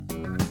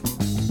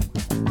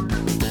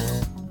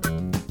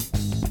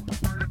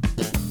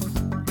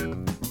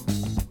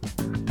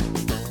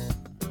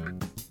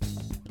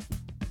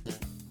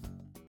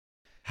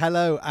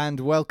Hello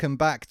and welcome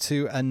back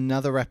to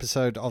another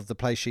episode of the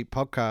Play Sheet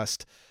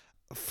podcast.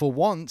 For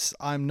once,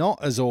 I'm not,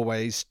 as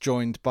always,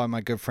 joined by my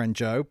good friend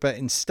Joe, but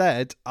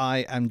instead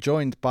I am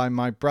joined by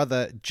my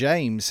brother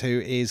James, who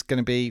is going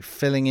to be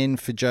filling in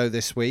for Joe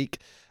this week.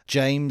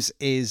 James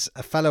is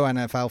a fellow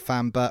NFL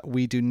fan, but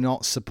we do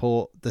not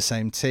support the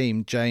same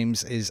team.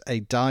 James is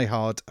a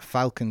diehard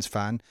Falcons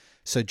fan.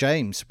 So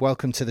James,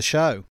 welcome to the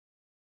show.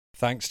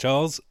 Thanks,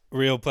 Charles.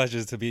 Real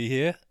pleasure to be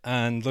here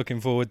and looking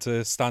forward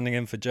to standing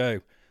in for Joe.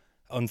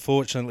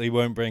 Unfortunately,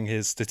 won't bring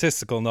his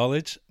statistical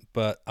knowledge,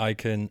 but I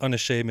can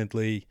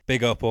unashamedly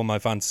big up all my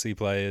fantasy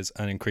players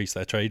and increase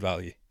their trade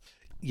value.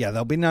 Yeah,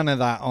 there'll be none of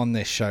that on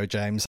this show,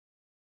 James.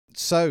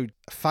 So,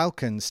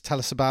 Falcons, tell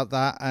us about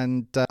that.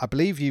 And I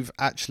believe you've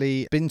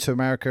actually been to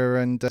America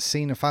and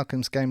seen a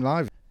Falcons game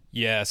live.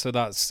 Yeah, so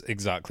that's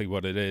exactly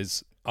what it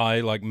is. I,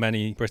 like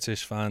many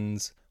British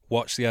fans,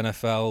 watched the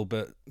NFL,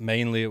 but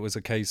mainly it was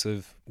a case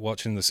of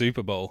watching the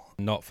Super Bowl,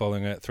 not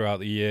following it throughout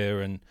the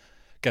year and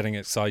getting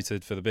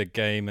excited for the big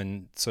game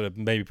and sort of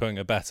maybe putting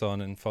a bet on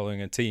and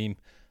following a team.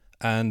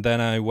 And then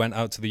I went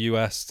out to the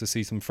US to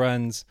see some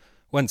friends,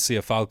 went to see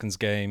a Falcons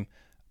game,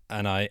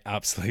 and I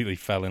absolutely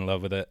fell in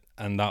love with it.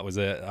 And that was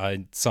it.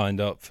 I signed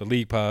up for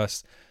League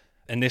Pass,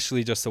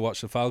 initially just to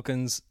watch the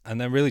Falcons,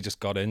 and then really just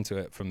got into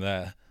it from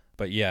there.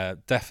 But yeah,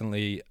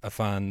 definitely a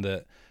fan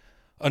that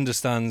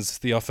understands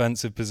the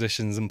offensive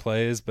positions and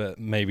players, but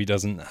maybe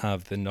doesn't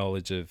have the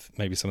knowledge of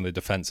maybe some of the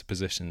defensive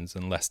positions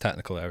and less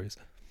technical areas.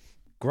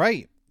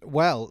 Great.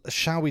 Well,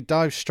 shall we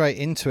dive straight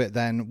into it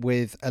then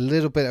with a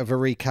little bit of a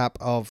recap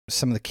of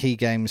some of the key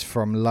games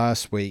from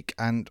last week?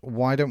 And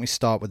why don't we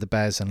start with the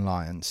Bears and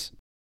Lions?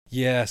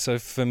 Yeah, so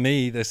for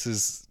me, this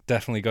has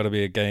definitely got to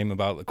be a game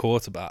about the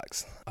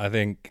quarterbacks. I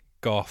think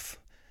Goff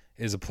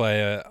is a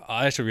player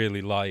I actually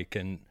really like,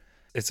 and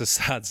it's a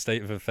sad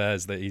state of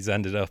affairs that he's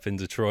ended up in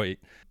Detroit.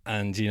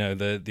 And, you know,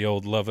 the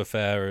old love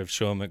affair of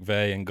Sean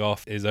McVay and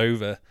Goff is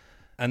over.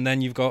 And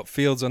then you've got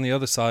Fields on the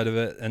other side of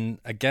it. And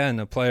again,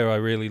 a player I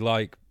really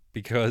like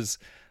because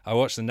I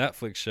watched the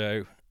Netflix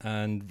show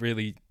and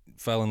really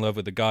fell in love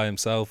with the guy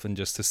himself. And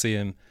just to see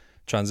him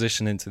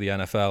transition into the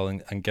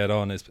NFL and get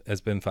on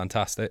has been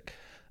fantastic.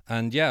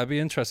 And yeah, I'd be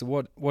interested.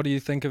 What do you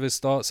think of his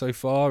start so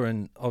far?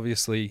 And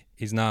obviously,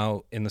 he's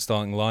now in the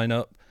starting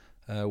lineup.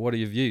 What are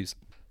your views?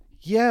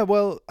 Yeah,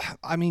 well,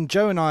 I mean,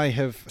 Joe and I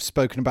have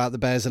spoken about the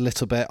Bears a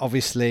little bit.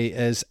 Obviously,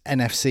 as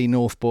NFC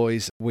North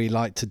boys, we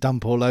like to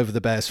dump all over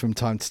the Bears from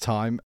time to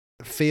time.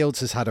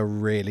 Fields has had a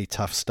really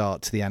tough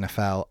start to the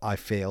NFL, I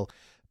feel.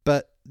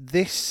 But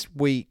this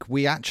week,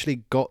 we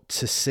actually got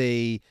to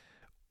see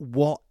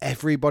what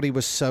everybody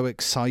was so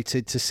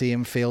excited to see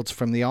in Fields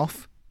from the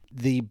off.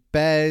 The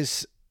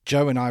Bears,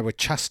 Joe and I were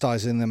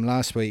chastising them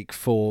last week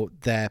for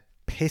their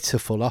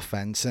pitiful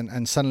offense,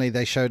 and suddenly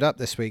they showed up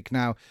this week.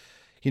 Now,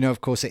 you know,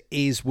 of course, it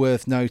is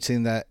worth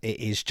noting that it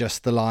is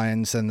just the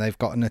Lions and they've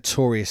got a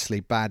notoriously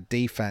bad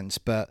defense.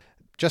 But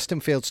Justin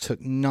Fields took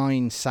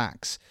 9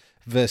 sacks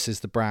versus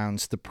the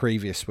Browns the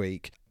previous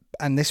week.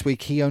 And this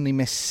week, he only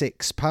missed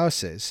 6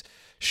 passes.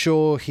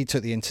 Sure, he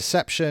took the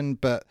interception,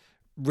 but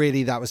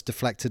really that was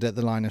deflected at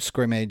the line of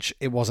scrimmage.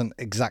 It wasn't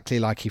exactly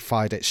like he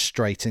fired it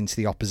straight into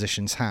the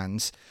opposition's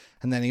hands.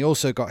 And then he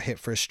also got hit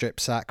for a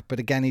strip sack. But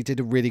again, he did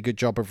a really good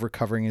job of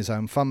recovering his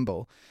own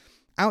fumble.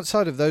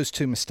 Outside of those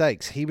 2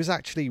 mistakes, he was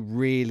actually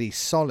really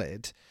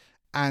solid.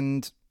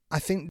 And I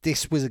think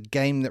this was a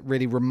game that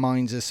really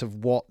reminds us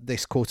of what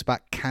this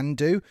quarterback can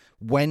do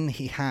when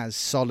he has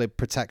solid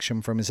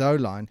protection from his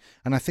O-line.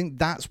 And I think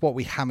that's what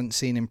we haven't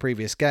seen in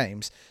previous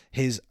games.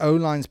 His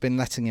O-line's been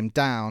letting him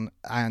down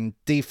and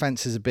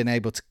defenses have been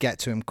able to get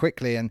to him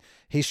quickly. And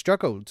he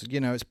struggled. You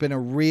know, it's been a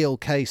real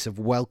case of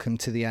welcome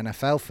to the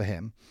NFL for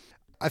him.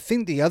 I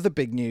think the other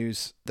big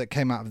news that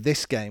came out of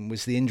this game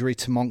was the injury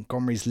to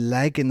Montgomery's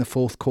leg in the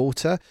fourth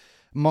quarter.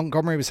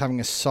 Montgomery was having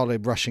a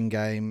solid rushing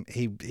game.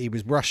 He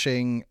was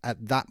rushing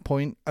at that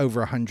point over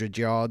 100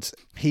 yards.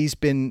 He's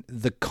been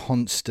the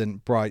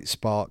constant bright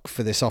spark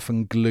for this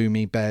often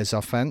gloomy Bears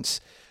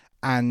offense.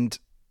 And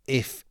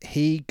if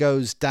he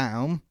goes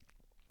down,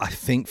 I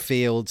think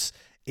Fields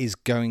is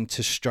going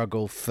to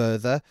struggle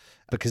further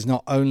because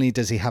not only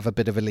does he have a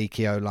bit of a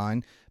leaky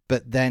O-line,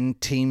 but then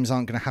teams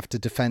aren't going to have to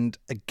defend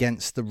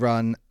against the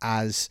run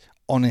as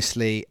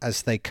honestly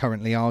as they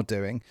currently are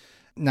doing.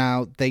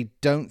 Now, they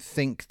don't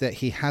think that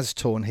he has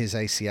torn his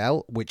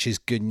ACL, which is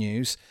good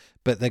news,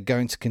 but they're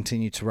going to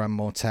continue to run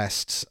more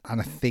tests. And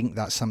I think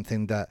that's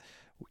something that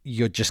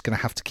you're just going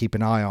to have to keep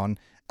an eye on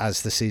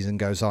as the season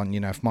goes on.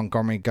 You know, if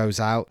Montgomery goes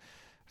out,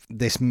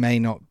 this may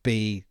not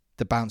be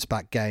the bounce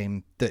back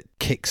game that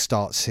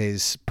kickstarts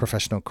his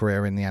professional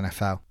career in the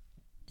NFL.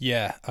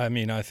 Yeah, I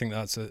mean, I think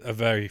that's a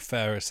very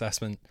fair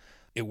assessment.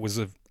 It was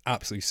an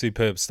absolutely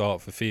superb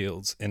start for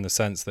Fields in the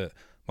sense that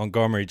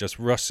Montgomery just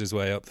rushed his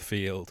way up the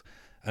field.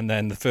 And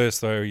then the first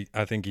throw,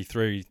 I think he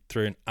threw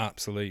an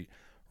absolute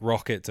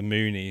rocket to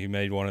Mooney, who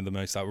made one of the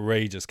most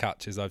outrageous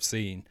catches I've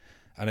seen.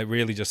 And it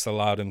really just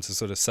allowed him to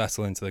sort of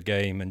settle into the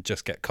game and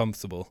just get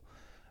comfortable.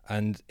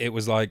 And it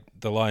was like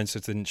the Lions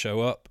just didn't show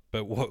up.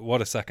 But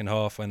what a second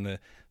half when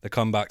the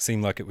comeback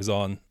seemed like it was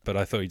on. But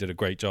I thought he did a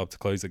great job to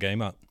close the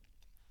game out.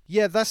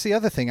 Yeah, that's the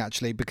other thing,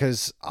 actually,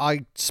 because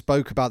I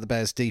spoke about the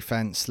Bears'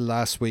 defense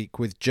last week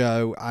with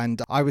Joe,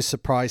 and I was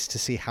surprised to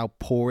see how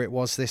poor it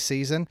was this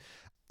season.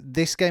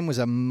 This game was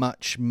a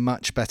much,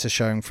 much better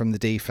showing from the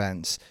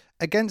defense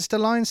against a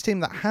Lions team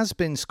that has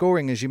been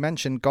scoring. As you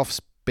mentioned,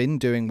 Goff's been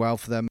doing well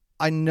for them.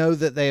 I know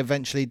that they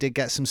eventually did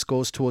get some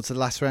scores towards the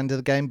latter end of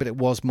the game, but it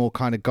was more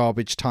kind of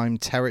garbage time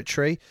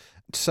territory.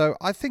 So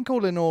I think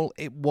all in all,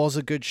 it was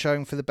a good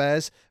showing for the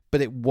Bears,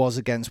 but it was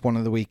against one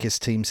of the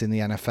weakest teams in the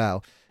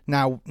NFL.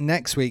 Now,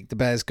 next week, the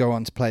Bears go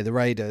on to play the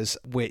Raiders,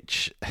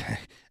 which,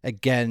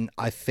 again,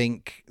 I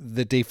think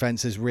the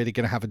defense is really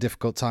going to have a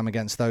difficult time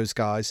against those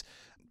guys.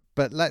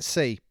 But let's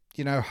see.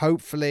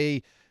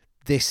 Hopefully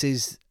this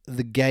is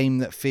the game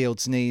that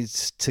Fields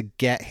needs to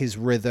get his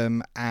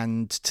rhythm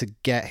and to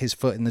get his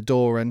foot in the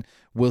door, and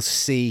we'll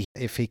see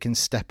if he can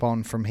step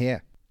on from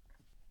here.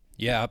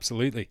 Yeah,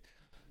 absolutely.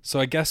 So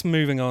I guess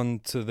moving on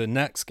to the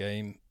next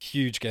game,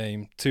 huge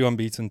game, two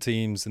unbeaten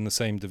teams in the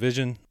same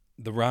division,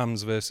 the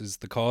Rams versus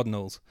the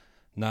Cardinals.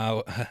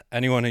 Now,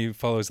 anyone who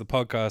follows the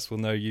podcast will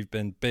know you've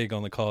been big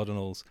on the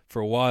Cardinals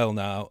for a while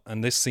now,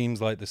 and this seems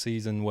like the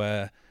season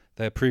where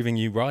they're proving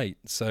you right.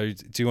 So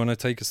do you want to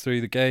take us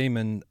through the game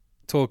and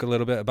talk a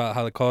little bit about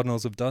how the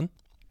Cardinals have done?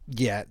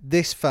 Yeah,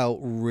 this felt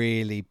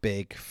really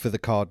big for the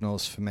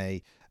Cardinals for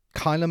me.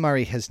 Kyler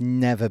Murray has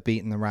never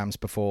beaten the Rams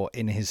before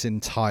in his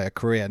entire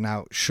career.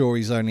 Now, sure,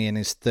 he's only in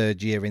his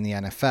third year in the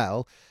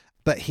NFL,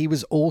 but he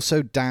was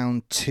also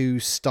down 2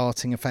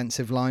 starting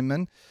offensive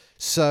linemen.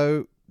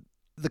 So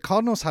the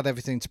Cardinals had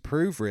everything to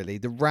prove, really.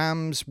 The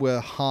Rams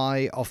were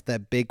high off their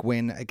big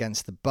win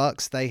against the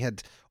Bucs. They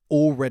had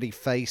already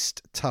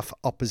faced tough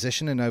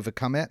opposition and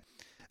overcome it.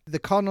 The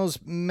Cardinals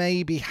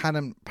maybe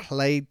hadn't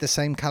played the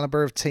same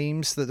caliber of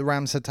teams that the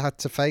Rams had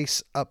to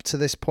face up to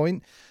this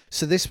point.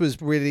 So this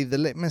was really the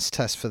litmus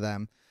test for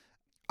them.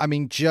 I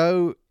mean,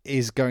 Joe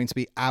is going to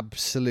be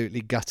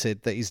absolutely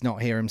gutted that he's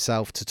not here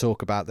himself to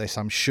talk about this,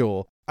 I'm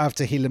sure,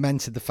 after he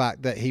lamented the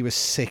fact that he was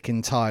sick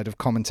and tired of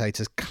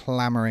commentators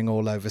clamoring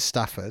all over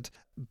Stafford.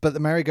 But the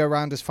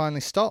merry-go-round has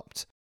finally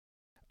stopped.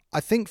 I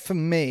think for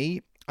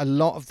me, a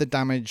lot of the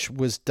damage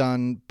was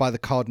done by the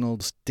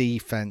Cardinals'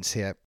 defense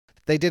here.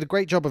 They did a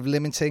great job of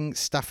limiting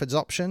Stafford's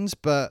options,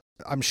 but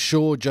I'm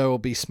sure Joe will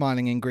be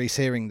smiling in Greece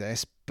hearing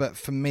this. But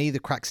for me, the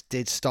cracks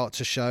did start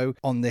to show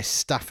on this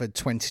Stafford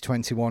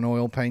 2021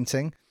 oil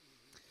painting.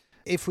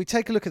 If we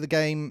take a look at the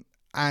game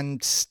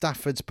and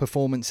Stafford's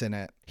performance in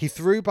it, he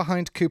threw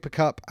behind Cooper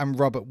Kupp and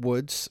Robert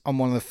Woods on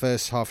one of the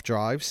first half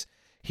drives.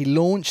 He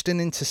launched an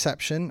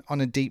interception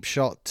on a deep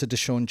shot to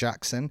Deshaun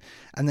Jackson,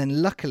 and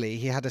then luckily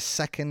he had a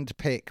second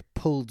pick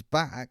pulled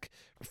back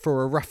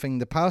for a roughing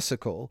the passer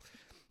call.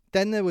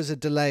 Then there was a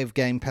delay of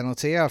game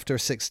penalty after a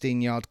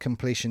 16-yard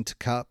completion to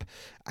Kupp,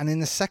 and in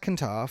the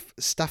second half,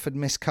 Stafford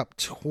missed Kupp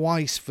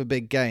twice for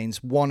big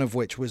gains, one of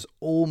which was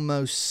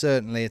almost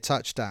certainly a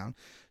touchdown.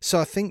 So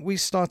I think we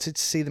started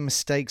to see the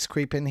mistakes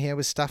creep in here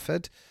with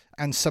Stafford,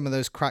 and some of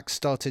those cracks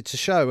started to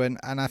show, and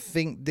I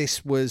think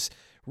this was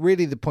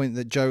really the point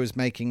that Joe was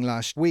making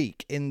last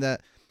week, in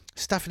that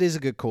Stafford is a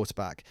good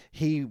quarterback.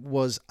 He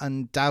was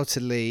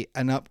undoubtedly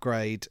an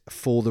upgrade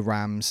for the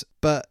Rams,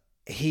 but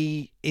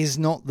he is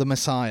not the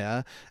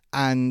Messiah,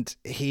 and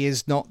he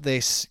is not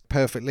this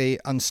perfectly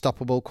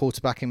unstoppable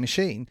quarterbacking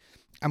machine.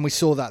 And we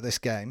saw that this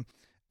game.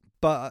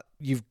 But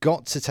you've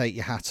got to take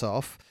your hat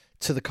off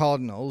to the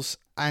Cardinals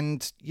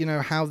and,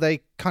 how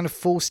they kind of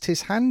forced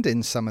his hand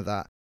in some of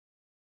that.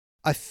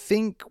 I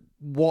think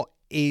what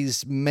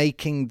is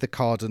making the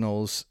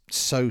Cardinals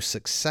so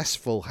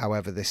successful,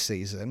 however, this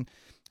season,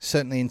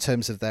 certainly in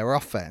terms of their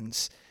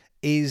offense,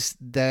 is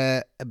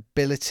their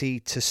ability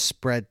to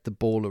spread the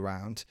ball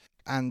around.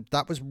 And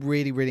that was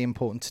really, really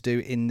important to do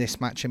in this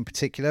match in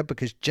particular,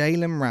 because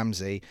Jalen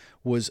Ramsey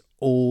was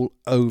all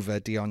over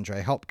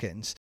DeAndre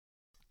Hopkins.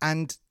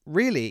 And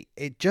really,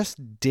 it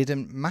just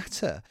didn't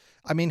matter.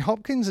 I mean,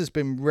 Hopkins has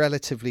been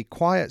relatively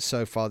quiet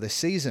so far this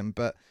season,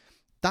 but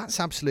that's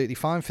absolutely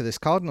fine for this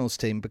Cardinals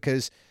team,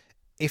 because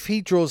if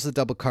he draws the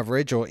double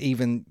coverage or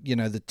even,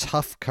 the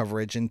tough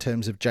coverage in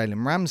terms of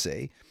Jalen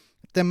Ramsey,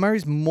 then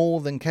Murray's more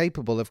than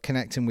capable of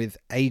connecting with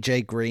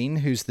AJ Green,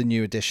 who's the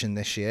new addition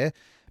this year,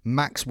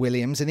 Max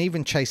Williams, and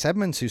even Chase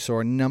Edmonds, who saw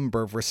a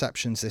number of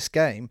receptions this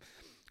game.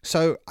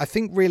 So I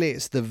think really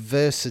it's the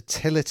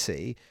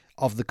versatility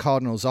of the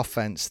Cardinals'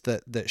 offense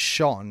that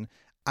shone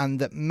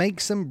and that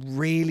makes them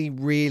really,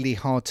 really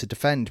hard to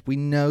defend. We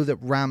know that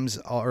Rams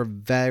are a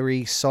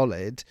very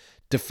solid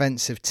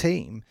defensive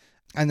team,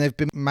 and they've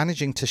been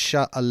managing to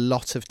shut a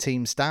lot of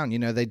teams down.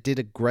 They did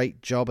a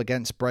great job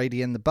against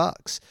Brady and the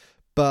Bucs,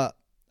 but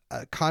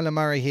Kyler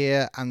Murray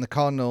here and the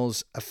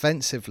Cardinals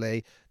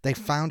offensively, they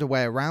found a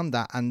way around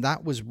that, and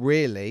that was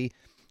really,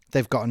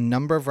 they've got a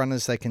number of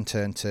runners they can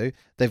turn to.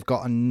 They've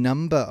got a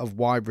number of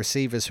wide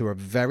receivers who are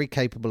very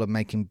capable of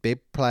making big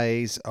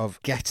plays,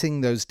 of getting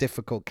those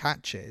difficult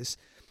catches,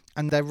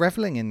 and they're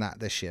reveling in that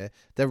this year.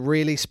 They're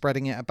really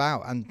spreading it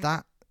about, and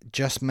that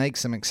just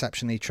makes them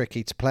exceptionally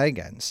tricky to play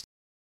against.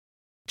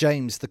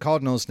 James, the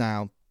Cardinals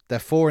now, they're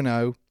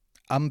 4-0,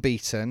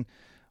 unbeaten.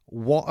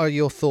 What are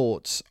your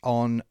thoughts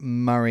on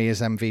Murray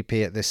as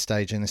MVP at this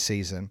stage in the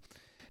season?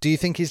 Do you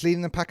think he's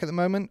leading the pack at the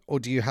moment, or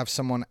do you have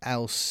someone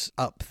else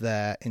up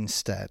there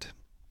instead?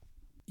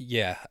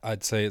 Yeah,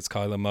 I'd say it's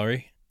Kyler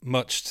Murray.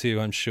 Much to,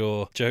 I'm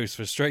sure, Joe's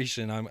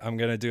frustration, I'm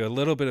going to do a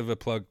little bit of a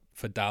plug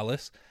for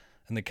Dallas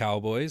and the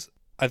Cowboys.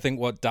 I think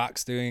what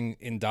Dak's doing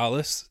in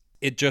Dallas,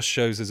 it just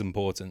shows his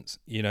importance.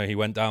 You know, he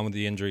went down with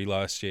the injury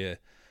last year.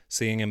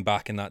 Seeing him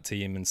back in that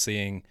team and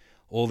seeing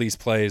all these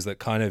players that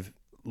kind of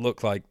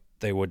look like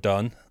they were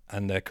done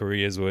and their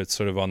careers were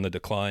sort of on the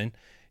decline,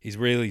 he's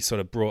really sort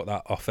of brought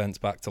that offense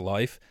back to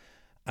life.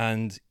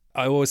 And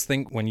I always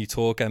think when you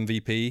talk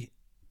MVP,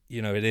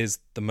 you know, it is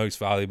the most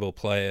valuable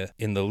player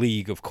in the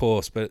league, of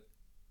course, but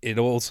it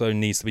also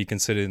needs to be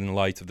considered in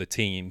light of the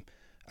team.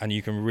 And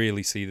you can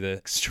really see the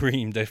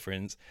extreme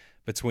difference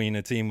between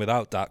a team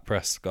without Dak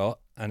Prescott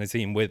and a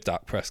team with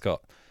Dak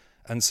Prescott.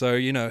 And so,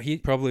 you know,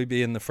 he'd probably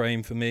be in the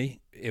frame for me.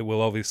 It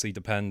will obviously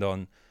depend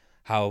on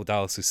how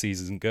Dallas'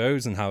 season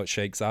goes and how it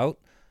shakes out.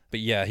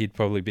 But yeah, he'd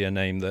probably be a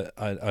name that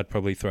I'd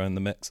probably throw in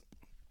the mix.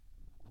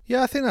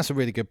 Yeah, I think that's a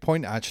really good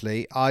point,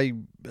 actually. I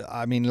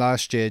mean,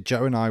 last year,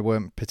 Joe and I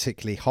weren't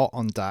particularly hot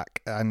on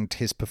Dak and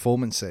his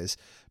performances,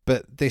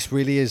 but this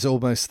really is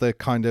almost the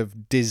kind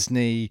of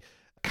Disney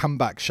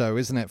comeback show,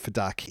 isn't it, for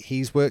Dak?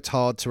 He's worked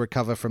hard to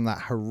recover from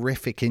that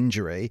horrific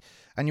injury.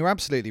 And you're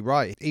absolutely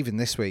right. Even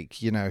this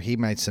week, you know, he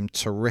made some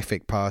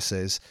terrific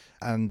passes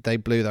and they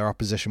blew their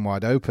opposition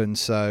wide open.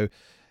 So,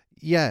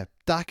 yeah,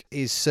 Dak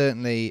is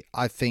certainly,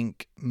 I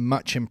think,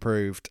 much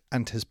improved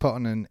and has put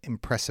on an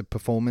impressive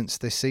performance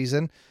this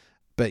season.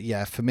 But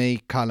yeah, for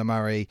me, Kyler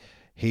Murray,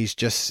 he's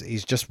just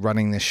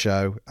running this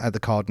show at the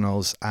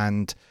Cardinals,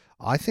 and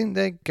I think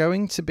they're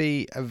going to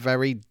be a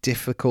very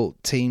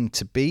difficult team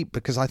to beat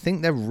because I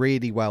think they're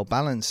really well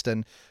balanced.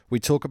 And we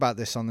talk about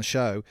this on the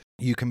show.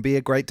 You can be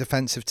a great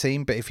defensive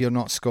team, but if you're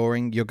not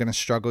scoring, you're going to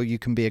struggle. You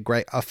can be a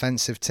great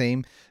offensive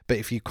team, but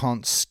if you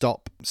can't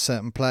stop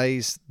certain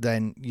plays,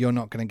 then you're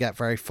not going to get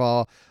very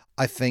far.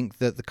 I think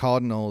that the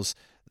Cardinals,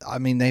 I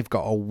mean, they've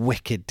got a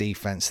wicked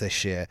defense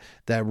this year.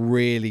 They're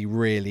really,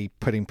 really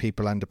putting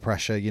people under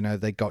pressure. You know,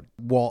 they got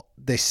Watt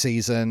this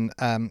season,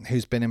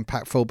 who's been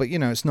impactful. But, you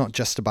know, it's not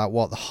just about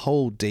Watt. The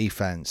whole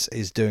defense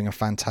is doing a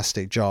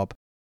fantastic job.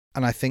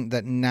 And I think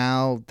that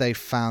now they've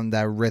found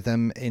their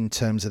rhythm in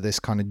terms of this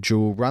kind of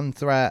dual run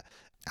threat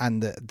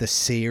and the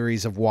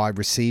series of wide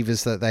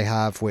receivers that they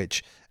have,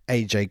 which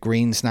AJ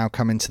Green's now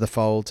come into the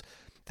fold.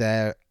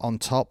 They're on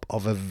top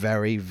of a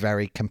very,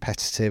 very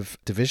competitive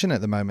division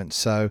at the moment.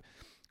 So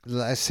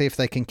let's see if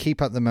they can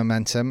keep up the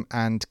momentum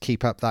and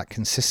keep up that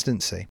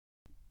consistency.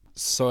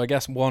 So I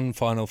guess one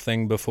final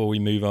thing before we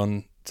move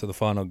on to the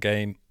final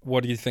game.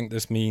 What do you think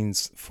this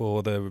means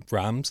for the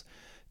Rams?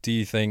 Do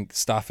you think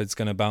Stafford's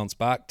going to bounce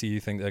back? Do you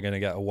think they're going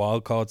to get a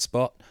wild card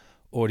spot?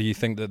 Or do you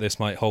think that this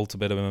might halt a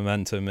bit of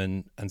momentum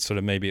and sort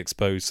of maybe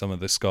expose some of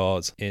the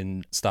scars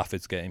in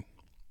Stafford's game?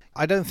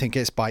 I don't think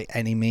it's by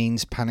any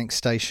means panic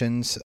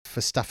stations for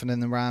Stafford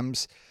and the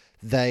Rams.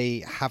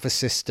 They have a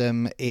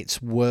system.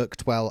 It's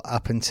worked well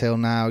up until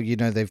now. You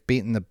know, they've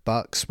beaten the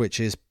Bucs,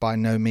 which is by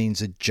no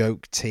means a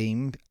joke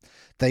team.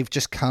 They've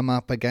just come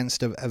up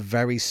against a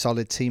very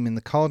solid team in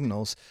the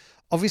Cardinals.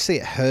 Obviously,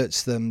 it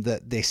hurts them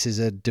that this is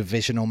a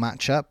divisional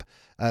matchup.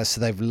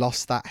 So they've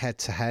lost that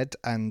head-to-head.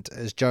 And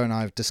as Joe and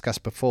I have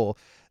discussed before,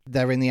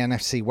 they're in the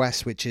NFC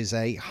West, which is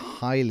a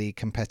highly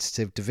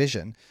competitive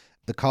division.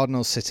 The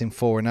Cardinals sit in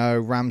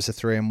 4-0, Rams are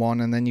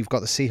 3-1, and then you've got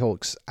the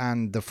Seahawks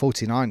and the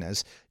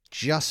 49ers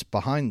just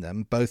behind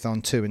them, both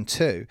on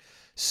 2-2.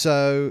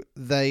 So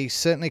they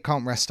certainly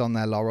can't rest on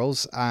their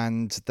laurels,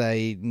 and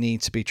they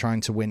need to be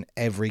trying to win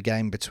every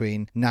game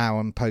between now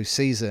and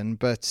postseason.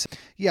 But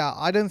yeah,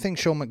 I don't think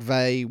Sean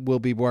McVay will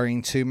be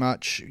worrying too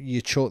much.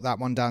 You chalk that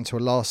one down to a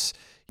loss.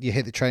 You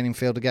hit the training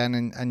field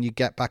again and you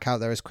get back out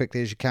there as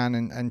quickly as you can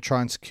and try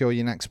and secure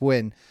your next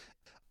win.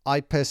 I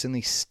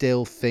personally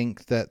still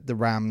think that the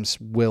Rams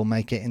will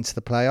make it into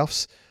the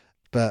playoffs.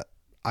 But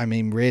I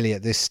mean, really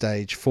at this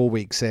stage, 4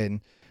 weeks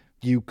in,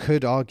 you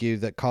could argue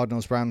that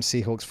Cardinals, Rams,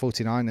 Seahawks,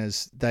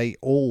 49ers, they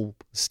all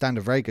stand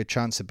a very good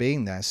chance of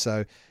being there.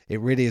 So it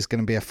really is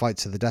going to be a fight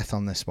to the death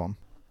on this one.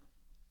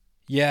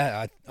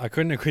 Yeah, I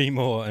couldn't agree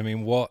more. I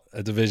mean, what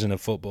a division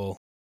of football.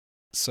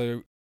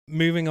 So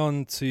moving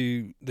on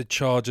to the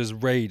Chargers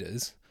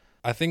Raiders,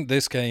 I think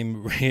this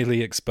game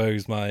really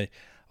exposed my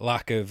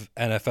lack of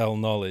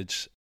NFL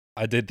knowledge.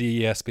 I did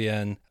the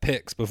ESPN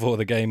picks before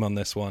the game on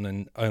this one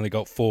and only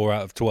got 4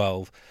 out of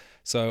 12.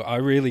 So I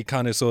really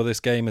kind of saw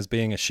this game as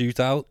being a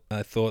shootout.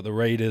 I thought the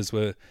Raiders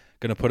were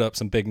going to put up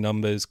some big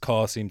numbers.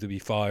 Carr seemed to be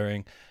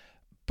firing,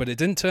 but it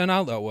didn't turn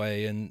out that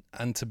way. And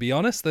to be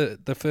honest,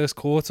 the first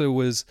quarter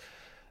was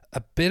a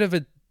bit of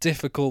a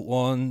difficult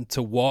one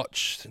to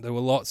watch. There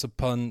were lots of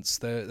punts.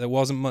 There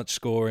wasn't much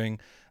scoring,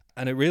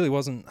 and it really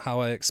wasn't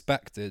how I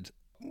expected.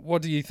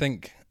 What do you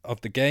think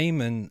of the game?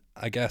 And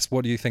I guess,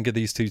 what do you think of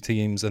these two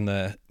teams and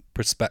their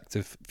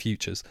prospective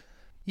futures?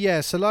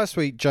 Yeah, so last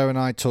week, Joe and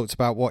I talked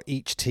about what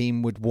each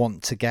team would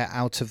want to get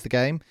out of the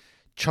game.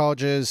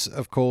 Chargers,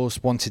 of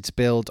course, wanted to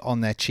build on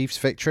their Chiefs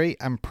victory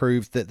and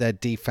prove that their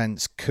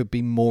defense could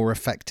be more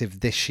effective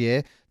this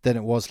year than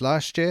it was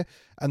last year.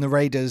 And the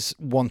Raiders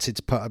wanted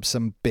to put up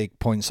some big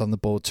points on the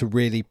board to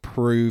really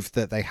prove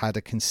that they had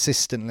a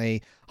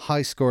consistently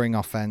high-scoring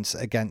offense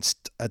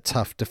against a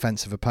tough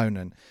defensive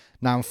opponent.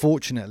 Now,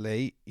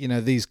 unfortunately,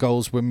 these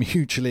goals were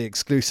mutually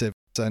exclusive,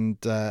 and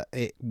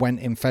it went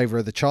in favor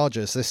of the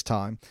Chargers this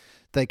time.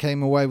 They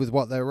came away with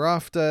what they were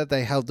after.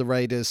 They held the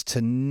Raiders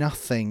to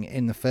nothing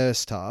in the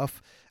first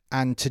half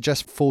and to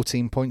just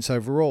 14 points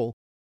overall.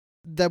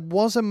 There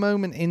was a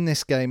moment in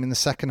this game in the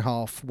second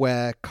half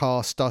where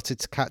Carr started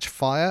to catch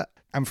fire,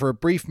 and for a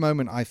brief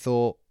moment I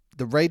thought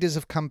the Raiders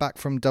have come back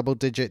from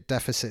double-digit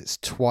deficits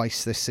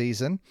twice this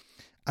season,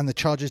 and the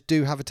Chargers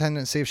do have a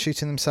tendency of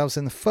shooting themselves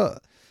in the foot.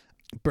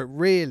 But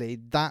really,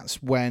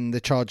 that's when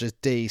the Chargers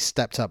D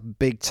stepped up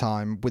big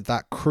time with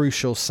that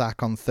crucial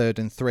sack on 3rd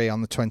and 3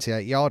 on the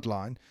 28-yard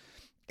line.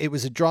 It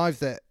was a drive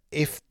that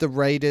if the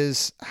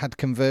Raiders had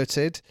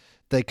converted,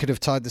 they could have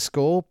tied the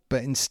score,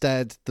 but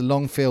instead the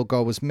long field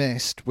goal was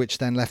missed, which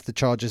then left the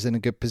Chargers in a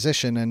good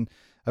position. And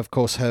of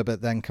course,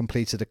 Herbert then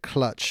completed a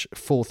clutch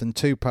 4th and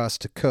 2 pass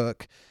to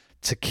Cook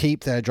to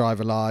keep their drive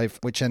alive,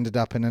 which ended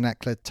up in an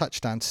Eckler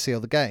touchdown to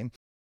seal the game.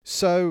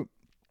 So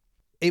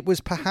it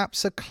was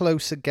perhaps a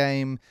closer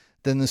game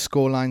than the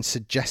scoreline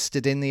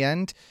suggested in the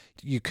end.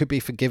 You could be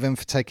forgiven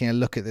for taking a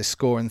look at this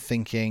score and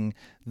thinking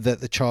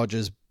that the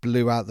Chargers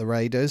blew out the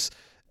Raiders.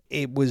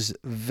 It was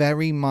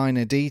very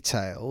minor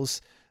details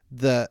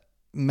that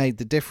made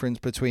the difference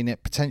between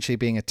it potentially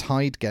being a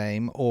tied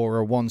game or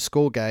a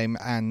one-score game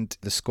and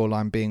the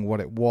scoreline being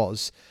what it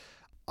was.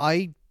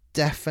 I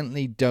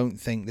definitely don't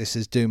think this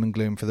is doom and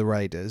gloom for the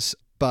Raiders,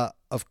 but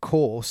of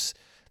course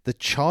the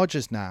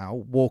Chargers now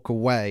walk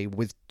away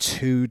with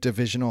 2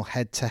 divisional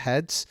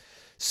head-to-heads.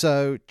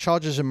 So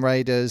Chargers and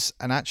Raiders,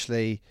 and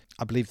actually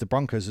I believe the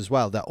Broncos as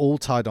well, they're all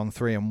tied on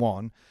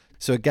 3-1.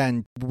 So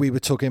again, we were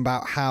talking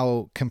about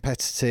how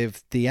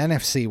competitive the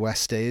NFC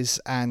West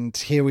is, and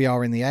here we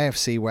are in the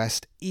AFC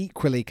West,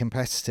 equally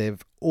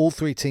competitive. All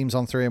 3 teams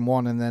on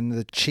 3-1, and then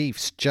the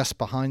Chiefs just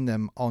behind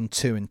them on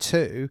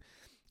 2-2.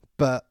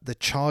 But the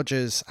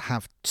Chargers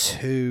have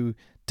 2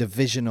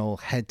 divisional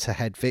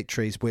head-to-head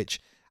victories, which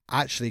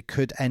actually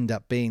could end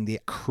up being the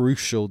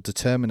crucial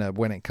determiner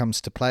when it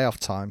comes to playoff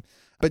time.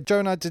 But Joe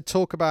and I did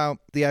talk about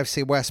the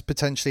AFC West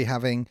potentially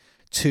having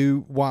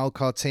 2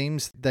 wildcard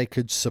teams. They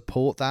could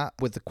support that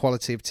with the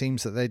quality of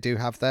teams that they do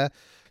have there.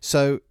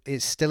 So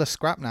it's still a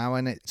scrap now,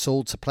 and it's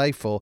all to play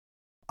for.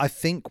 I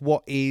think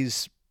what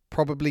is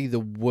probably the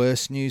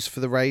worst news for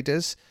the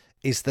Raiders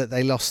is that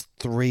they lost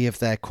 3 of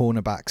their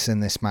cornerbacks in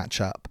this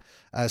matchup.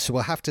 So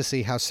we'll have to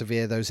see how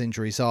severe those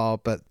injuries are,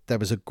 but there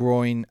was a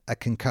groin, a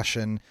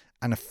concussion,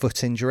 and a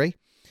foot injury.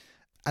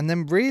 And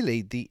then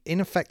really the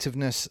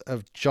ineffectiveness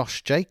of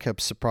Josh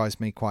Jacobs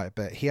surprised me quite a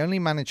bit. He only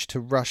managed to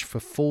rush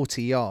for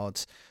 40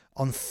 yards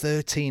on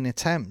 13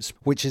 attempts,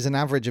 which is an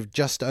average of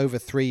just over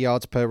 3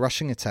 yards per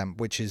rushing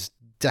attempt, which is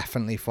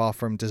definitely far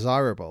from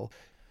desirable.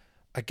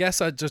 I guess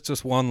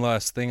just one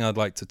last thing I'd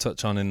like to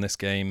touch on in this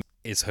game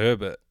is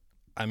Herbert.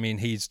 I mean,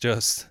 he's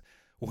just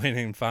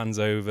winning fans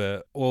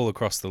over all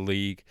across the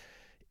league.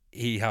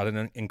 He had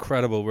an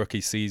incredible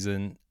rookie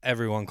season,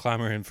 everyone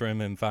clamoring for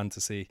him in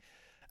fantasy.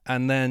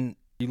 And then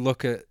you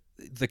look at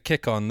the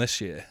kick on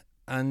this year,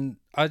 and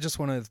I just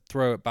want to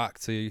throw it back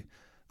to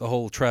the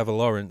whole Trevor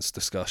Lawrence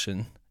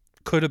discussion.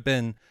 Could have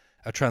been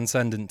a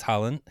transcendent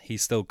talent, he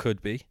still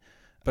could be.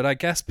 But I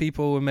guess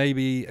people were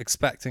maybe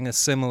expecting a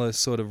similar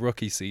sort of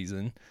rookie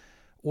season.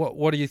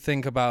 What do you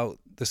think about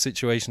the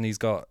situation he's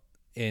got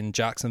in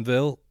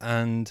Jacksonville?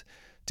 And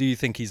do you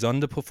think he's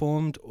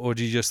underperformed, or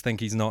do you just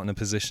think he's not in a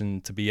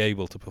position to be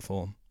able to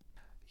perform?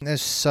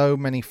 There's so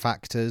many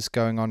factors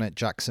going on at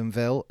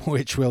Jacksonville,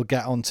 which we'll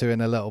get onto in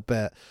a little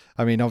bit.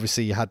 I mean,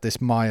 obviously you had this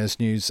Myers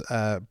news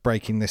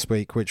breaking this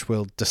week, which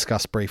we'll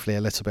discuss briefly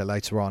a little bit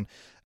later on.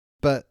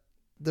 But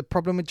the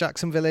problem with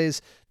Jacksonville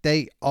is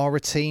they are a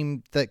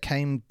team that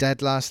came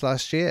dead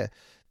last year.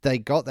 They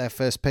got their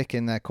first pick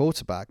in their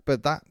quarterback,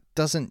 but that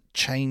doesn't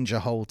change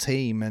a whole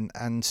team.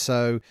 And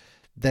so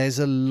there's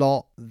a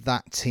lot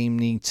that team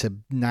need to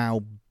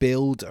now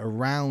build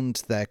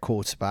around their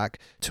quarterback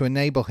to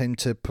enable him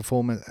to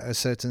perform at a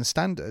certain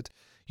standard.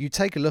 You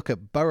take a look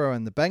at Burrow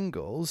and the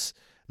Bengals,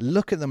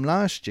 look at them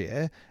last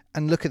year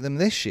and look at them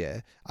this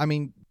year. I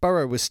mean,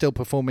 Burrow was still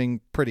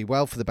performing pretty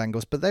well for the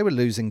Bengals, but they were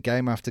losing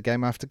game after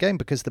game after game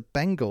because the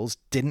Bengals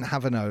didn't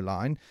have an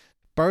O-line.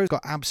 Burrow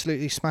got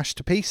absolutely smashed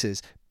to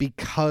pieces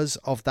because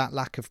of that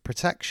lack of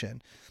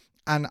protection.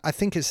 And I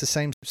think it's the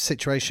same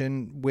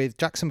situation with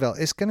Jacksonville.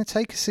 It's going to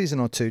take a season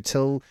or two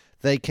till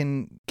they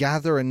can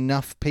gather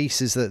enough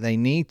pieces that they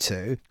need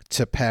to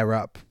pair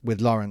up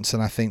with Lawrence.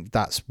 And I think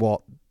that's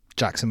what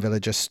Jacksonville are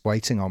just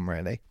waiting on,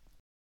 really.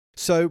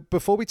 So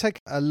before we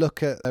take a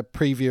look at a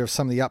preview of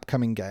some of the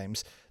upcoming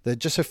games, there are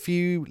just a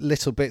few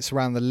little bits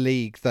around the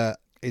league that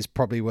is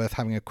probably worth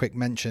having a quick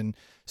mention.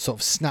 sort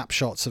of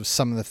snapshots of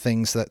some of the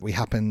things that we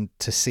happen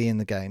to see in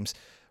the games.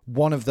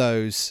 One of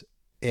those,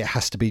 it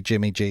has to be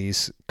Jimmy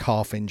G's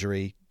calf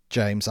injury.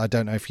 James, I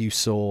don't know if you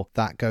saw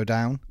that go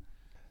down.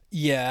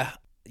 Yeah,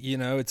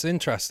 it's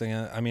interesting.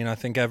 I mean, I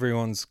think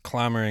everyone's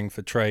clamoring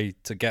for Trey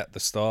to get the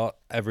start.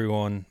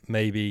 Everyone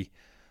maybe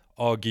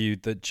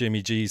argued that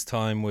Jimmy G's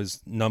time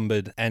was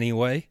numbered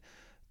anyway,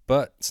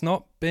 but it's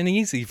not been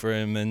easy for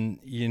him. And,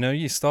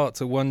 you start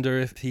to wonder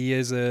if he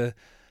is a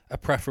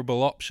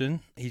preferable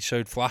option. He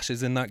showed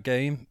flashes in that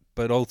game,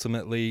 but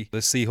ultimately the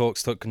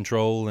Seahawks took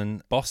control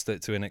and bossed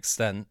it to an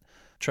extent.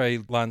 Trey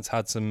Lance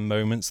had some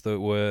moments that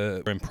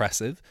were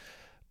impressive,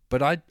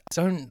 but I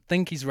don't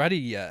think he's ready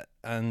yet.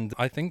 And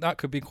I think that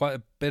could be quite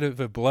a bit of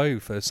a blow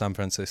for San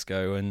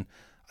Francisco. And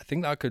I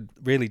think that could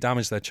really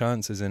damage their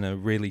chances in a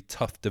really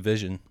tough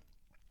division.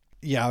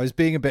 Yeah, I was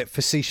being a bit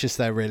facetious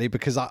there, really,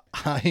 because I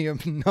am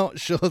not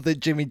sure that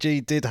Jimmy G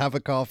did have a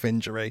calf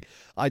injury.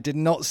 I did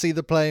not see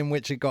the play in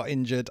which he got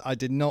injured. I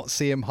did not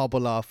see him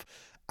hobble off.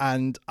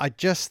 And I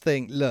just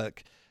think,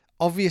 look,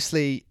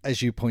 obviously,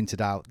 as you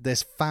pointed out,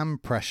 there's fan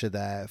pressure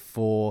there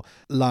for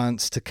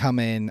Lance to come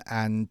in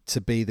and to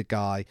be the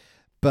guy.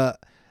 But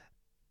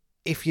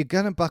if you're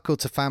going to buckle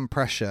to fan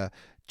pressure,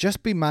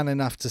 just be man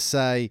enough to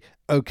say,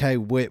 okay,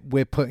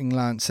 we're putting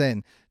Lance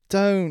in.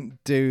 Don't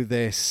do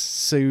this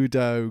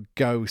pseudo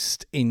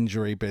ghost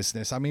injury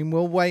business. I mean,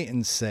 we'll wait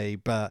and see,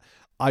 but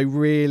I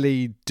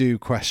really do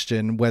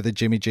question whether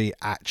Jimmy G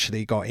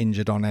actually got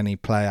injured on any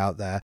play out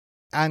there.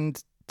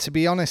 And to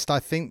be honest,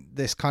 I think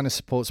this kind of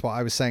supports what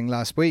I was saying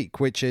last week,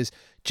 which is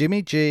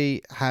Jimmy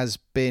G has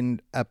been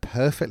a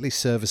perfectly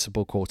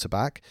serviceable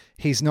quarterback.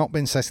 He's not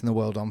been setting the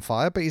world on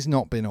fire, but he's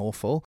not been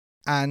awful.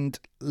 And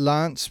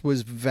Lance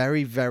was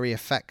very, very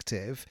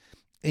effective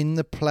in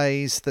the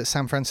plays that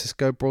San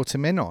Francisco brought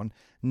him in on.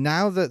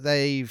 Now that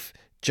they've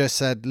just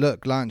said,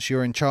 look, Lance,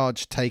 you're in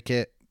charge, take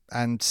it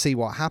and see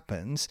what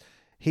happens,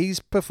 he's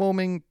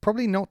performing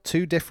probably not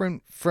too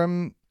different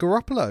from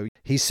Garoppolo.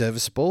 He's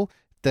serviceable.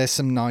 There's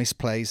some nice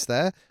plays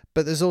there,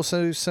 but there's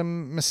also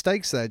some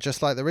mistakes there,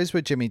 just like there is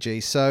with Jimmy G.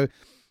 So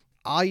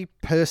I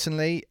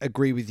personally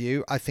agree with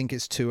you. I think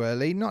it's too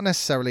early, not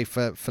necessarily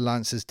for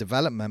Lance's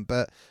development,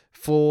 but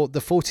for the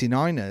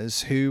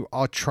 49ers who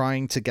are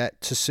trying to get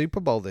to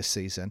Super Bowl this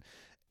season.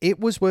 It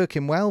was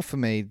working well for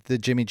me, the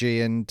Jimmy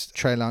G and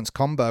Trey Lance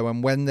combo,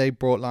 and when they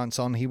brought Lance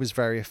on, he was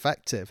very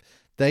effective.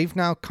 They've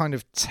now kind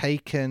of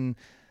taken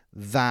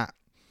that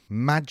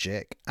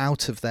magic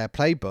out of their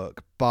playbook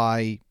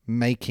by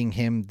making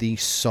him the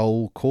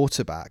sole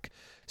quarterback.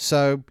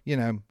 So,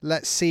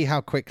 let's see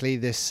how quickly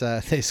this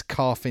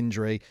calf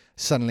injury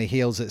suddenly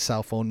heals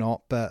itself or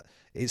not, but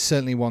it's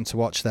certainly one to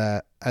watch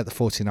there at the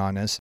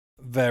 49ers.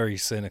 Very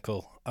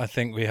cynical. I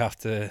think we have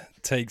to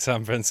take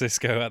San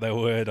Francisco at their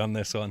word on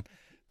this one.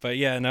 But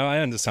yeah, no, I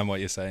understand what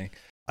you're saying.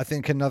 I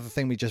think another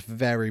thing we just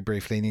very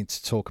briefly need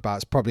to talk about,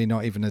 it's probably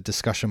not even a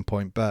discussion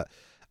point, but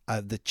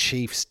the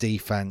Chiefs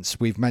defense.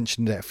 We've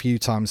mentioned it a few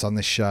times on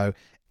this show.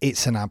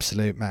 It's an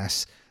absolute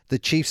mess. The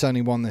Chiefs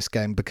only won this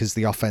game because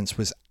the offense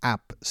was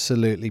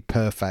absolutely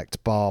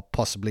perfect, bar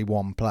possibly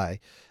one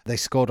play. They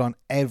scored on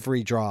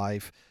every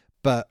drive,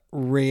 but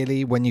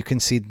really, when you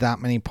concede that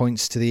many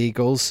points to the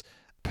Eagles,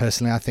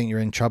 personally, I think you're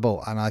in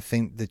trouble. And I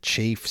think the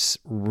Chiefs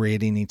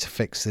really need to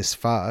fix this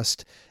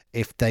first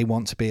if they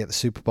want to be at the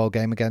Super Bowl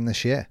game again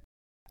this year.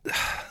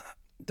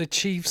 The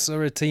Chiefs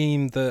are a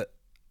team that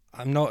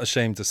I'm not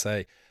ashamed to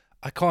say,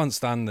 I can't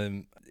stand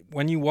them.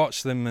 When you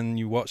watch them and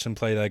you watch them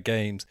play their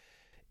games,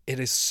 it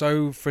is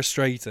so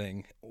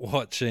frustrating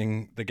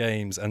watching the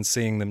games and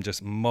seeing them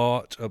just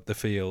march up the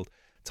field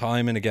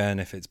time and again.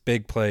 If it's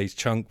big plays,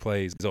 chunk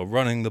plays, or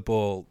running the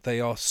ball, they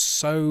are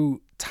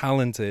so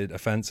talented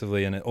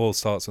offensively, and it all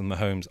starts with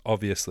Mahomes,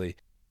 obviously.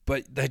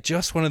 But they're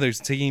just one of those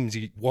teams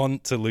you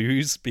want to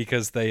lose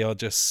because they are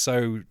just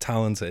so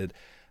talented.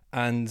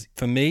 And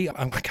for me,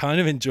 I'm kind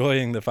of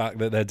enjoying the fact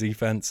that their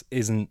defense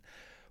isn't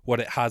what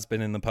it has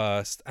been in the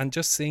past, and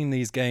just seeing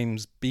these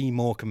games be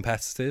more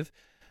competitive.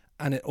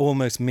 And it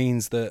almost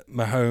means that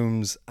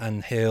Mahomes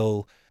and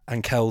Hill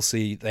and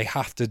Kelsey, they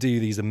have to do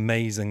these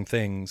amazing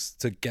things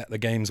to get the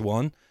games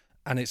won.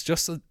 And it's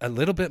just a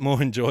little bit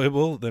more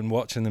enjoyable than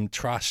watching them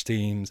trash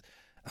teams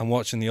and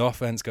watching the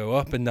offense go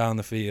up and down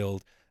the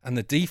field and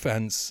the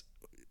defense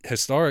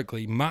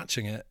historically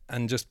matching it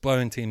and just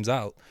blowing teams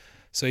out.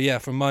 So yeah,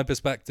 from my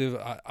perspective,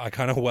 I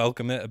kind of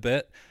welcome it a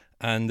bit,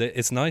 and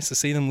it's nice to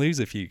see them lose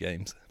a few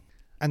games.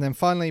 And then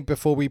finally,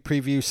 before we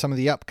preview some of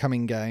the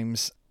upcoming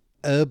games,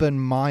 Urban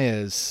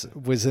Myers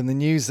was in the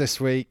news this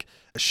week,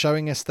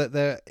 showing us that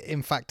there,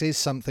 in fact, is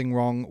something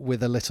wrong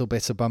with a little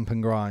bit of bump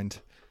and grind.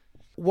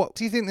 What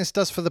do you think this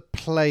does for the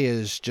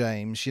players,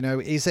 James?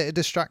 Is it a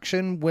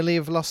distraction? Will he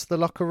have lost the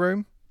locker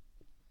room?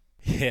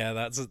 Yeah,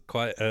 that's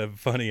quite a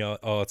funny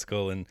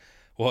article, and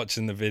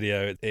watching the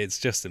video, it's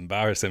just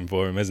embarrassing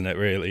for him, isn't it,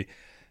 really?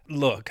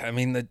 Look, I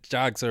mean, the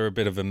Jags are a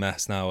bit of a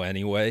mess now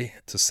anyway.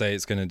 To say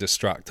it's going to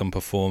distract on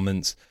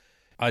performance,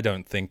 I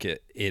don't think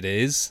it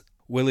is.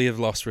 Will he have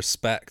lost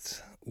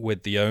respect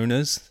with the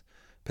owners?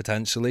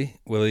 potentially.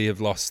 Will he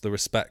have lost the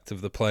respect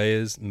of the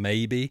players?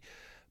 Maybe.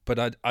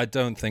 But I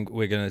don't think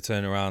we're going to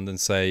turn around and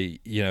say,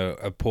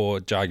 a poor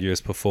Jaguars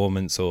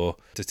performance or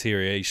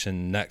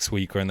deterioration next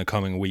week or in the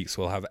coming weeks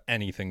will have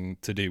anything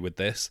to do with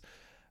this.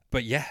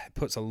 But yeah, it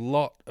puts a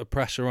lot of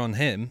pressure on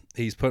him.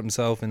 He's put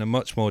himself in a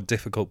much more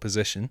difficult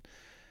position.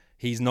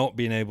 He's not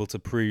been able to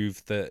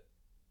prove that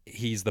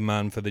he's the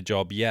man for the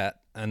job yet.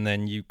 And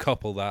then you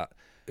couple that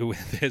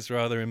with this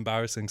rather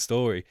embarrassing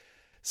story.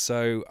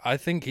 So I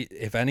think,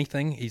 if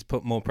anything, he's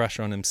put more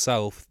pressure on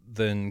himself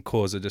than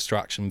cause a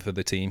distraction for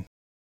the team.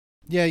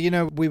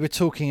 Yeah, we were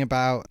talking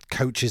about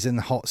coaches in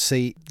the hot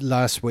seat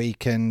last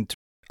week, and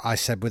I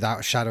said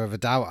without a shadow of a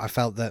doubt, I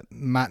felt that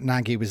Matt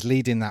Nagy was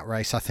leading that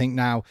race. I think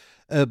now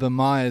Urban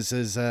Myers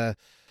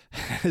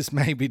has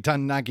maybe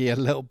done Nagy a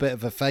little bit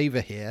of a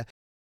favour here.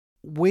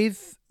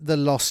 With the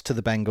loss to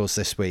the Bengals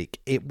this week,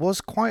 it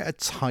was quite a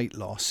tight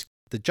loss.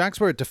 The Jags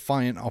were a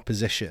defiant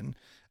opposition,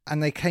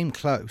 and they came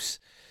close.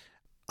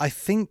 I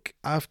think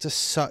after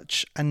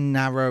such a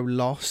narrow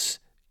loss,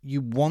 you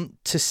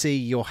want to see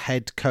your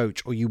head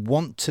coach, or you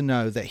want to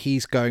know that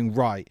he's going,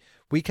 right,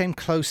 we came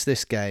close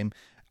this game.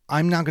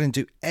 I'm now going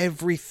to do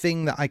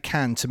everything that I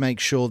can to make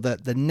sure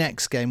that the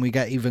next game we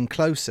get even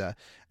closer.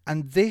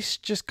 And this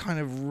just kind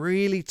of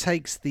really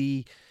takes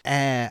the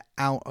air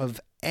out of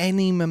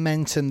any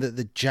momentum that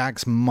the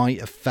Jags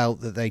might have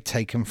felt that they'd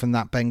taken from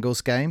that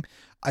Bengals game.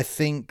 I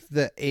think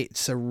that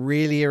it's a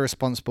really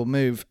irresponsible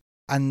move.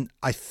 And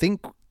I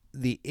think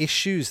the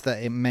issues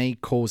that it may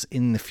cause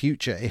in the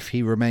future if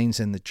he remains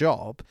in the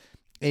job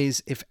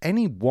is if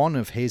any one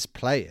of his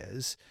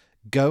players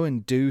go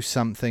and do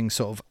something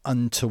sort of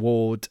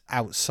untoward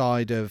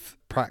outside of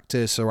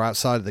practice or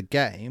outside of the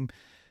game,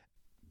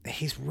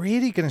 he's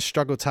really going to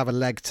struggle to have a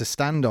leg to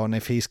stand on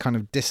if he's kind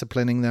of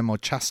disciplining them or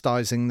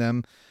chastising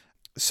them.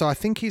 So I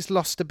think he's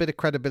lost a bit of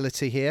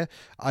credibility here.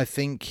 I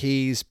think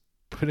he's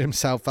put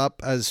himself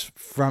up as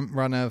front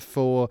runner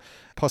for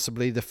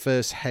possibly the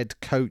first head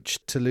coach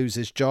to lose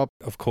his job.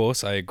 Of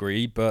course, I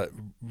agree, but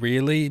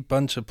really,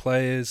 bunch of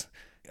players,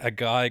 a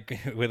guy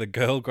with a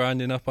girl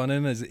grinding up on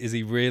him, is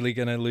he really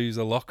going to lose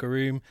a locker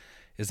room?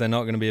 Is there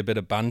not going to be a bit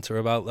of banter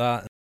about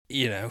that?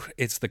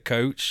 It's the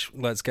coach.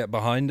 Let's get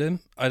behind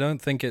him. I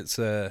don't think it's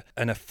an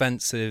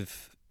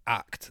offensive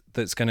act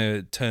that's going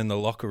to turn the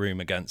locker room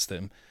against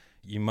him.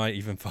 You might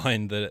even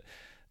find that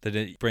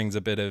it brings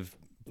a bit of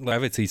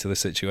levity to the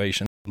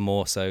situation,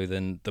 more so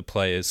than the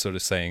players sort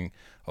of saying,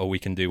 oh, we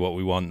can do what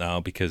we want now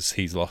because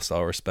he's lost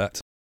our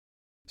respect.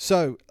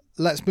 So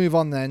let's move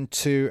on then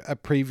to a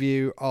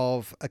preview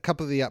of a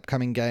couple of the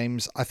upcoming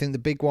games. I think the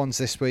big ones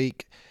this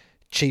week,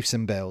 Chiefs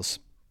and Bills.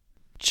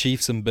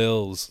 Chiefs and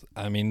Bills,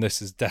 I mean, this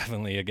is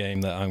definitely a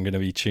game that I'm going to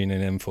be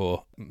tuning in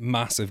for.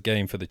 Massive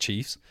game for the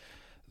Chiefs.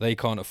 They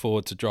can't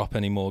afford to drop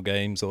any more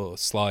games or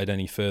slide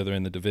any further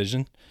in the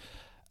division.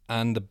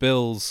 And the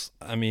Bills,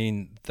 I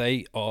mean,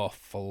 they are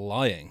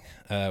flying.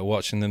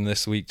 Watching them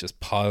this week,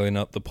 just piling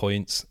up the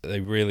points. They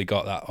really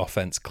got that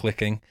offense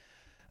clicking.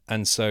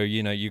 And so,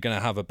 you're going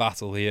to have a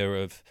battle here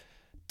of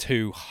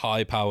two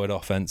high-powered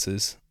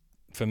offenses.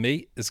 For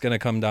me, it's going to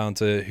come down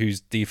to whose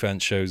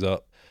defense shows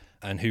up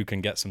and who can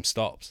get some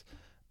stops.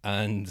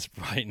 And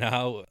right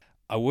now,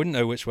 I wouldn't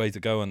know which way to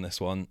go on this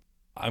one.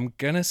 I'm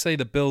going to say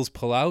the Bills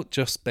pull out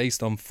just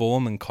based on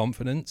form and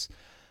confidence.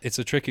 It's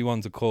a tricky one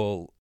to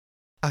call.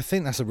 I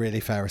think that's a really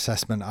fair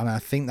assessment, and I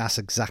think that's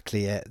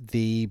exactly it.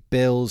 The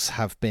Bills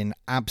have been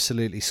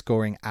absolutely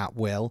scoring at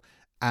will,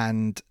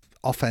 and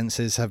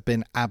offenses have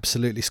been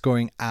absolutely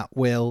scoring at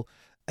will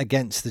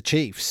against the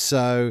Chiefs.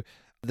 So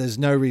there's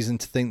no reason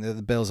to think that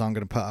the Bills aren't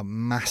going to put up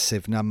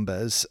massive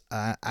numbers,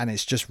 and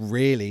it's just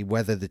really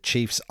whether the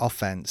Chiefs'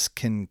 offense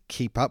can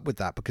keep up with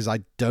that, because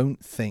I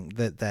don't think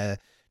that their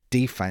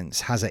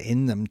defense has it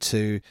in them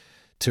to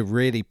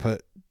really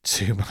put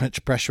too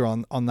much pressure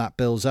on that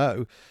Bills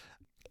O.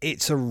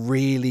 It's a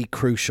really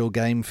crucial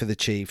game for the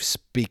Chiefs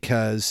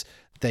because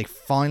they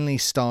finally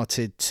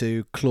started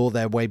to claw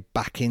their way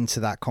back into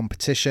that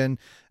competition.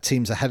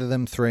 Teams ahead of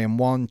them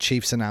 3-1.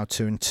 Chiefs are now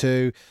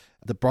 2-2.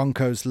 The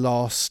Broncos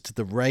lost.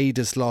 The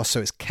Raiders lost.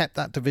 So it's kept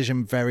that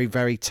division very,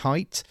 very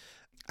tight.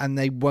 And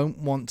they won't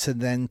want to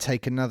then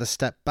take another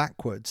step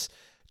backwards.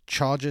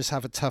 Chargers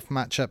have a tough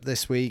matchup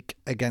this week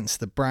against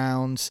the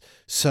Browns.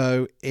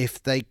 So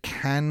if they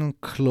can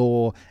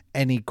claw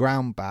any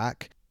ground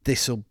back,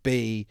 this will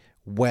be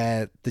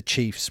where the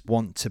Chiefs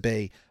want to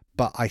be.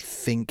 But I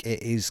think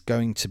it is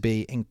going to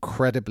be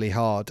incredibly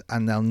hard,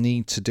 and they'll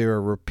need to do a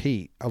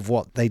repeat of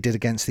what they did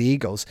against the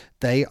Eagles.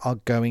 They are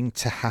going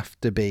to have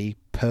to be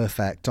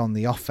perfect on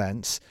the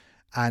offense.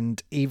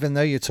 And even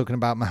though you're talking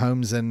about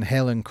Mahomes and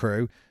Hill and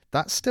crew,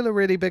 that's still a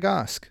really big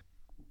ask.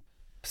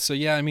 So,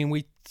 yeah, I mean,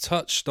 we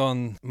touched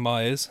on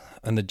Myers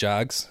and the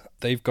Jags.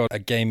 They've got a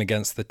game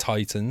against the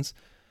Titans.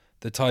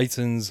 The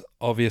Titans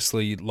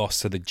obviously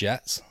lost to the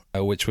Jets,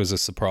 which was a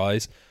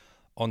surprise.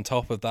 On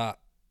top of that,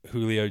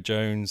 Julio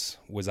Jones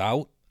was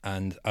out,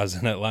 and as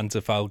an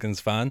Atlanta Falcons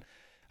fan,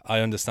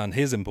 I understand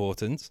his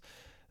importance.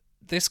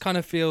 This kind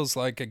of feels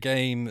like a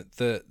game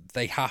that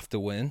they have to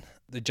win.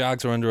 The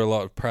Jags are under a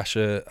lot of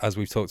pressure, as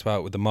we've talked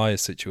about with the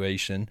Myers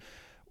situation.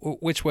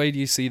 Which way do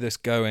you see this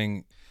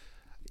going?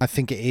 I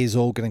think it is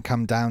all going to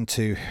come down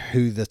to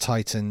who the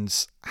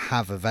Titans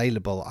have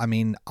available. I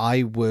mean,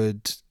 I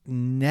would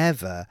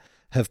never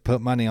have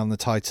put money on the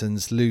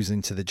Titans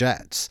losing to the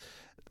Jets.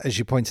 As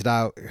you pointed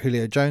out,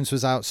 Julio Jones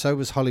was out, so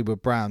was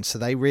Hollywood Brown, so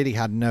they really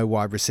had no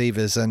wide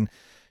receivers. And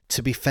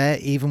to be fair,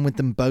 even with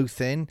them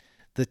both in,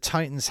 the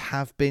Titans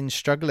have been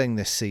struggling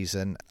this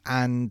season,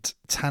 and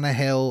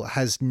Tannehill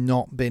has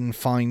not been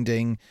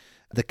finding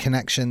the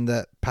connection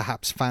that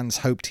perhaps fans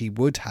hoped he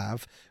would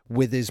have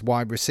with his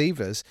wide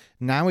receivers.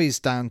 Now he's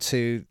down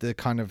to the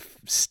kind of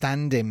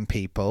stand-in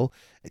people.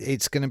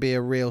 It's going to be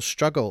a real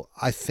struggle.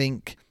 I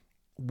think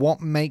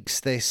what makes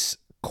this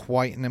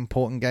quite an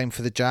important game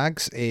for the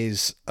Jags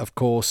is, of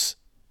course,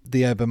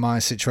 the Urban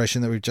Meyer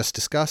situation that we've just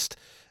discussed.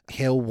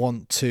 He'll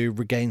want to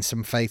regain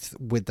some faith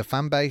with the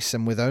fan base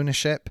and with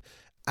ownership.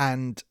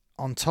 And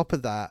on top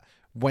of that,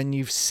 when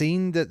you've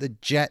seen that the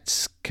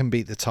Jets can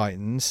beat the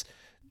Titans,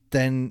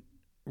 then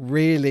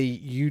really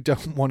you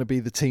don't want to be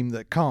the team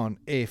that can't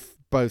if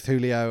both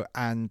Julio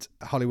and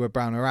Hollywood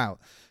Brown are out.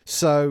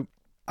 So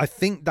I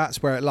think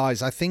that's where it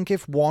lies. I think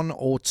if one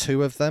or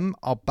two of them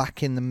are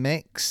back in the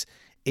mix,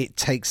 it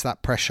takes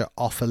that pressure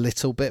off a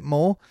little bit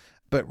more.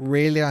 But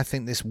really, I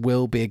think this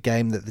will be a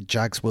game that the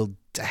Jags will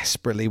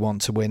desperately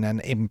want to win, and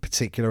in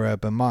particular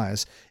Urban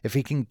Myers. If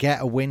he can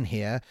get a win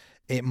here,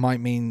 it might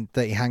mean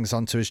that he hangs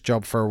on to his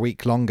job for a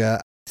week longer.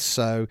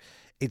 So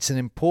it's an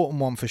important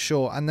one for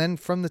sure. And then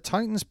from the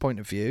Titans' point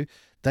of view,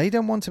 they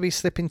don't want to be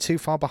slipping too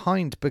far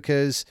behind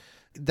because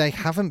they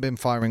haven't been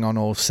firing on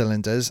all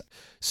cylinders.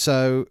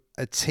 So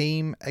a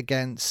team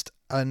against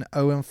an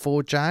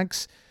 0-4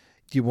 Jags,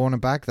 you want to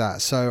bag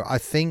that. So I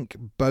think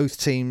both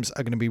teams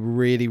are going to be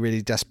really,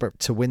 really desperate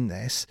to win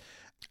this.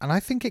 And I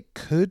think it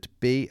could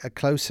be a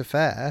close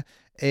affair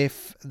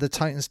if the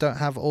Titans don't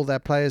have all their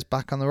players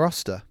back on the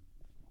roster.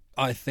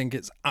 I think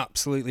it's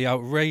absolutely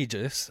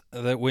outrageous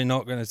that we're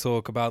not going to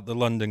talk about the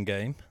London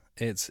game.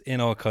 It's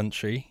in our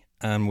country,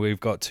 and we've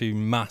got two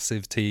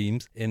massive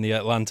teams in the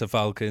Atlanta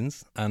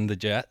Falcons and the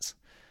Jets.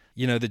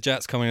 You know, the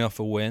Jets coming off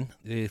a win.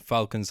 The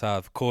Falcons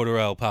have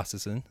Cordarrelle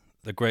Patterson,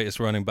 the greatest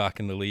running back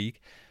in the league.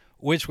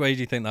 Which way do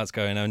you think that's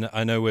going?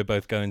 I know we're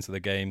both going to the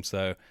game,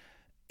 so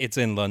it's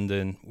in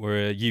London.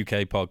 We're a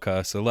UK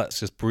podcast, so let's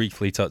just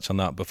briefly touch on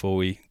that before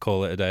we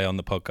call it a day on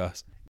the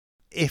podcast.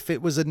 If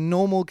it was a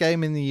normal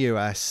game in the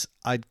US,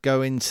 I'd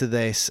go into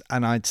this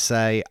and I'd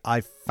say I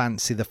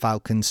fancy the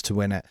Falcons to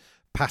win it.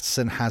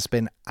 Patterson has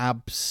been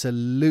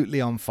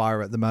absolutely on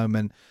fire at the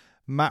moment.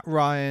 Matt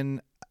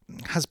Ryan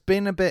has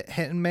been a bit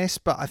hit and miss,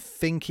 but I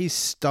think he's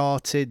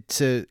started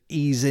to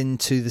ease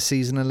into the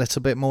season a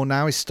little bit more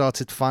now. He's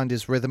started to find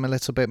his rhythm a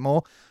little bit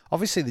more.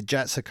 Obviously, the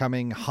Jets are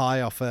coming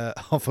high off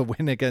a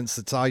win against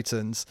the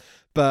Titans,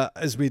 but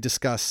as we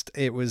discussed,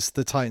 it was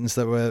the Titans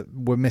that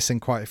were missing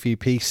quite a few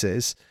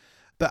pieces.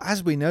 But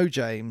as we know,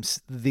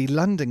 James, the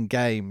London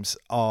games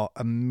are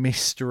a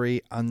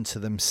mystery unto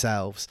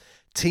themselves.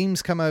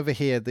 Teams come over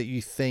here that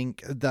you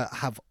think that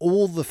have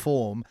all the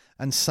form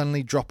and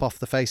suddenly drop off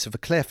the face of a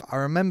cliff. I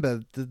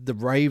remember the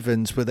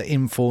Ravens were the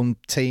informed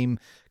team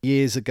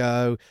years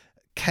ago,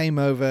 came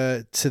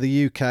over to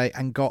the UK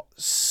and got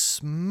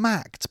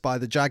smacked by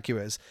the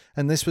Jaguars.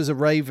 And this was a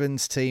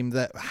Ravens team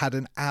that had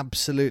an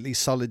absolutely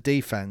solid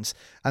defense,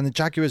 and the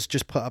Jaguars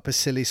just put up a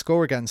silly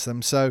score against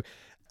them. So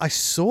I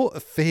sort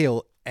of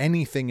feel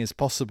anything is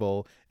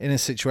possible in a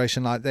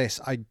situation like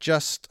this. I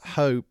just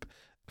hope,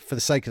 for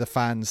the sake of the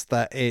fans,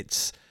 that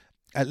it's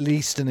at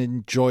least an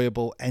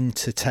enjoyable,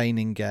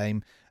 entertaining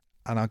game.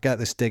 And I'll get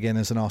this dig in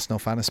as an Arsenal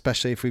fan,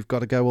 especially if we've got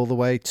to go all the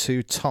way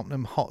to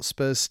Tottenham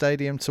Hotspur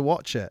Stadium to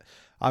watch it.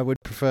 I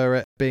would prefer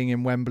it being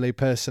in Wembley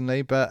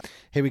personally, but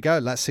here we go.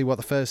 Let's see what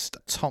the first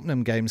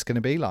Tottenham game is going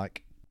to be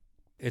like.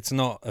 It's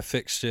not a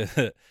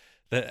fixture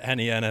that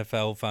any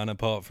NFL fan,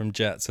 apart from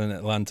Jets and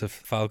Atlanta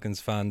Falcons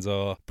fans,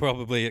 are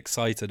probably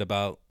excited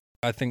about.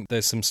 I think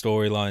there's some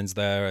storylines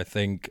there. I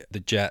think the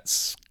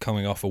Jets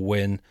coming off a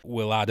win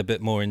will add a bit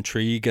more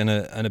intrigue and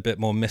a bit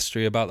more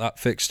mystery about that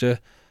fixture.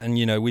 And,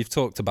 you know, we've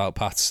talked about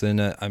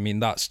Patterson. I mean,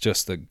 that's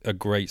just a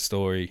great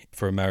story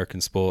for American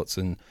sports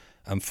and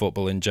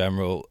football in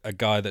general. A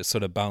guy that's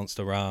sort of bounced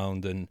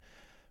around and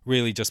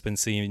really just been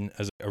seen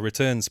as a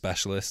return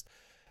specialist.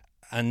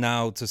 And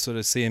now to sort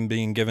of see him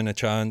being given a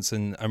chance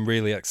and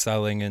really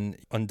excelling, and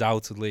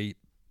undoubtedly,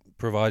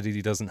 provided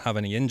he doesn't have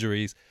any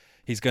injuries,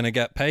 he's going to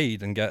get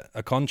paid and get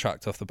a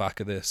contract off the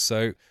back of this.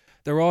 So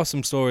there are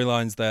some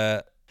storylines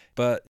there.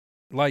 But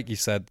like you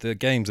said, the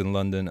games in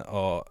London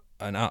are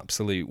an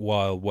absolute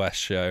Wild West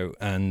show.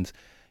 And,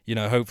 you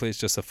know, hopefully it's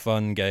just a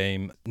fun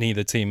game.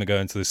 Neither team are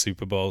going to the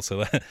Super Bowl,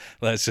 so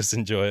let's just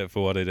enjoy it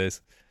for what it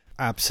is.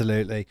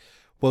 Absolutely.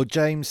 Well,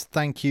 James,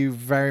 thank you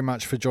very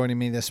much for joining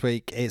me this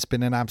week. It's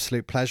been an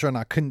absolute pleasure, and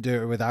I couldn't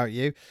do it without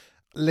you.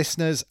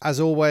 Listeners, as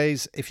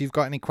always, if you've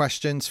got any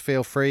questions,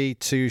 feel free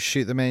to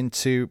shoot them in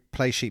to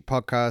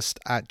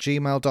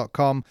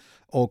playsheetpodcast@gmail.com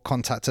or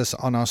contact us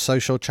on our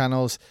social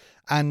channels.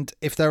 And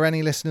if there are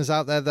any listeners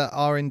out there that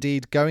are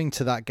indeed going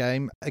to that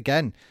game,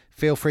 again,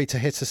 feel free to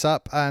hit us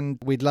up and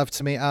we'd love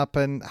to meet up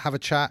and have a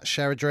chat,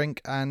 share a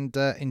drink and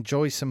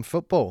enjoy some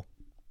football.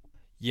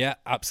 Yeah,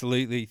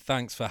 absolutely.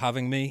 Thanks for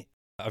having me.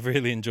 I've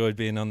really enjoyed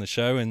being on the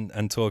show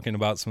and talking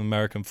about some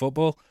American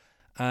football.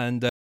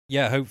 And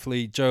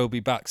hopefully Joe will be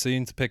back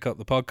soon to pick up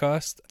the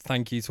podcast.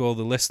 Thank you to all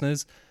the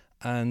listeners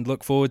and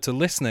look forward to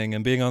listening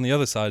and being on the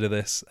other side of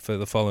this for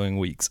the following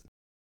weeks.